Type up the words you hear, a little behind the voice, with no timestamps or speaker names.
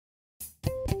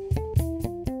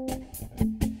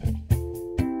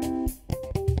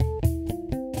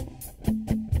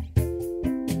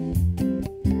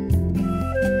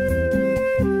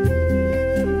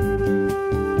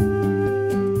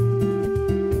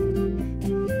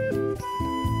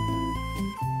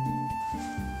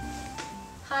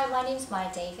my name is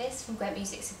Maya Davis from Gwent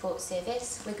Music Support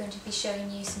Service. We're going to be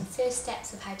showing you some first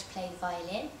steps of how to play the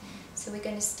violin. So we're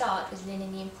going to start with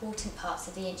learning the important parts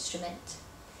of the instrument.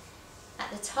 At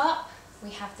the top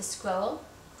we have the scroll.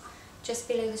 Just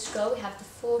below the scroll we have the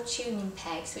 4 tuning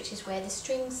pegs, which is where the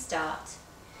strings start.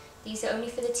 These are only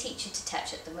for the teacher to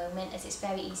touch at the moment, as it's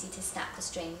very easy to snap the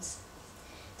strings.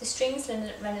 The strings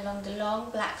run along the long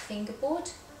black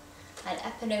fingerboard and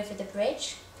up and over the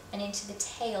bridge and into the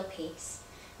tail piece,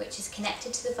 which is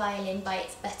connected to the violin by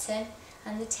its button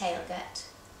and the tail gut.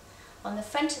 On the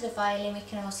front of the violin we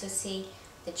can also see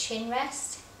the chin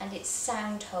rest and its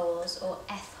sound holes or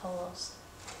F holes.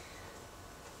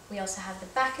 We also have the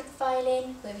back of the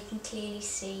violin where we can clearly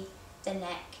see the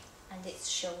neck and its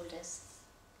shoulders.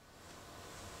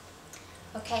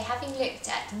 Okay, having looked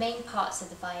at the main parts of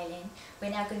the violin,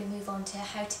 we're now going to move on to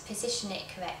how to position it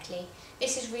correctly.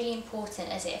 This is really important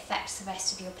as it affects the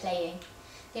rest of your playing.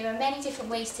 There are many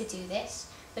different ways to do this,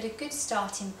 but a good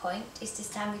starting point is to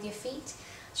stand with your feet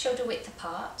shoulder width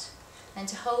apart and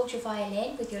to hold your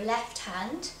violin with your left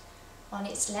hand on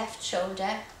its left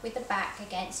shoulder with the back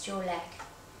against your leg.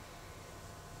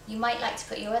 You might like to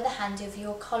put your other hand over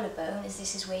your collarbone, as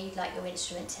this is where you'd like your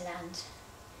instrument to land.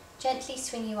 Gently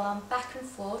swing your arm back and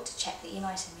forth to check that you're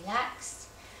nice and relaxed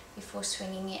before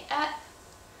swinging it up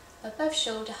above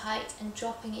shoulder height and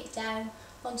dropping it down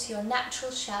onto your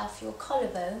natural shelf, your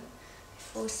collarbone,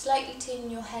 before slightly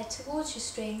turning your head towards your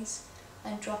strings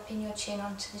and dropping your chin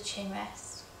onto the chin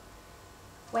rest.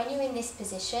 When you're in this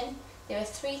position, there are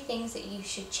 3 things that you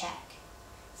should check.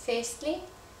 Firstly,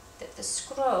 that the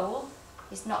scroll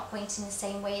is not pointing the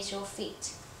same way as your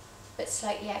feet, but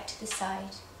slightly out to the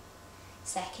side.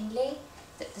 Secondly,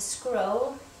 that the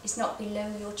scroll is not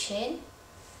below your chin,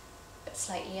 but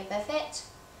slightly above it.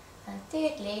 And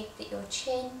thirdly, that your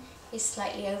chin is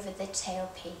slightly over the tail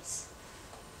piece.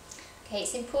 Okay,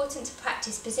 it's important to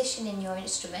practice positioning your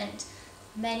instrument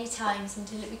many times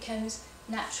until it becomes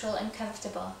natural and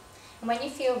comfortable. And when you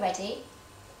feel ready,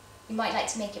 you might like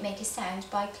to make it make a sound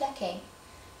by plucking.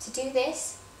 To do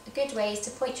this, a good way is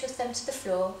to point your thumb to the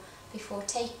floor before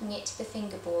taking it to the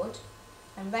fingerboard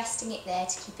and resting it there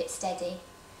to keep it steady.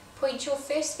 Point your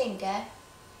first finger,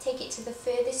 take it to the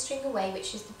furthest string away,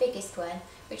 which is the biggest one,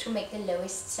 which will make the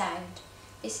lowest sound.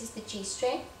 This is the G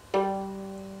string,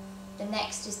 the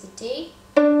next is the D,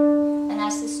 and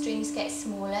as the strings get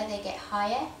smaller they get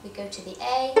higher. We go to the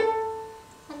A,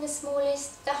 and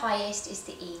the highest is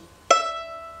the E.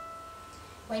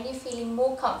 When you're feeling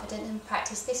more confident and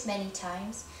practice this many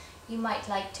times, you might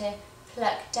like to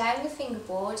pluck down the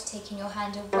fingerboard, taking your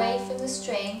hand away from the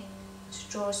string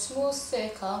to draw a small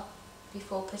circle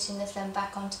before putting the thumb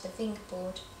back onto the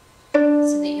fingerboard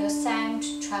so that your sound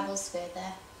travels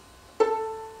further.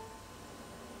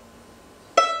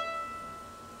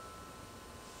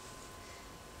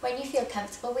 When you feel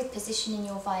comfortable with positioning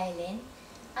your violin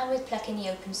and with plucking the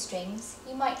open strings,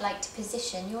 you might like to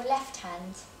position your left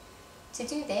hand. To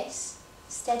do this,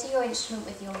 steady your instrument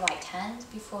with your right hand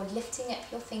before lifting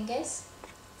up your fingers,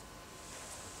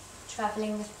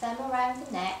 travelling the thumb around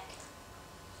the neck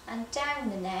and down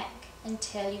the neck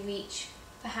until you reach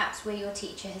perhaps where your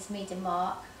teacher has made a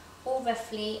mark, or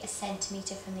roughly a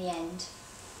centimetre from the end.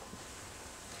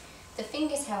 The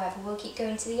fingers, however, will keep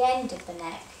going to the end of the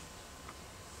neck.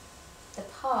 The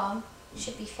palm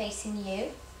should be facing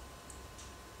you,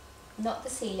 not the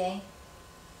ceiling,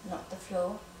 not the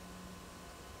floor.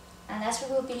 And as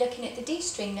we will be looking at the D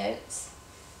string notes,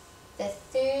 the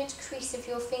 3rd crease of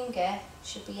your finger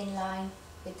should be in line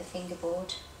with the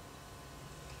fingerboard.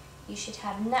 You should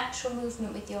have natural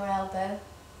movement with your elbow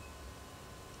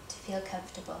to feel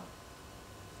comfortable.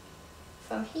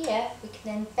 From here we can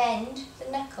then bend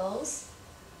the knuckles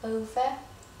over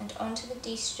and onto the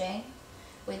D string,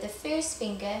 where the first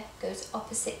finger goes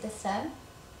opposite the thumb,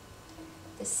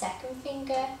 the second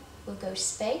finger will go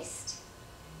spaced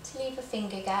to leave a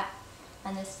finger gap,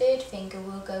 and the 3rd finger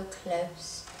will go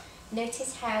close.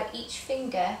 Notice how each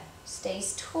finger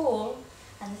stays tall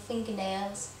and the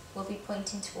fingernails will be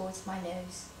pointing towards my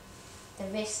nose. The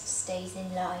wrist stays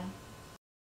in line.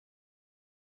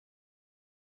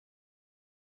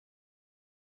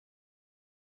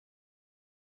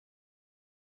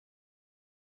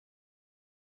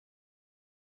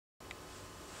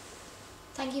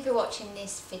 Thank you for watching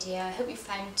this video. I hope you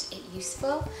found it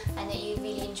useful and that you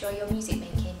really enjoy your music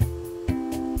making.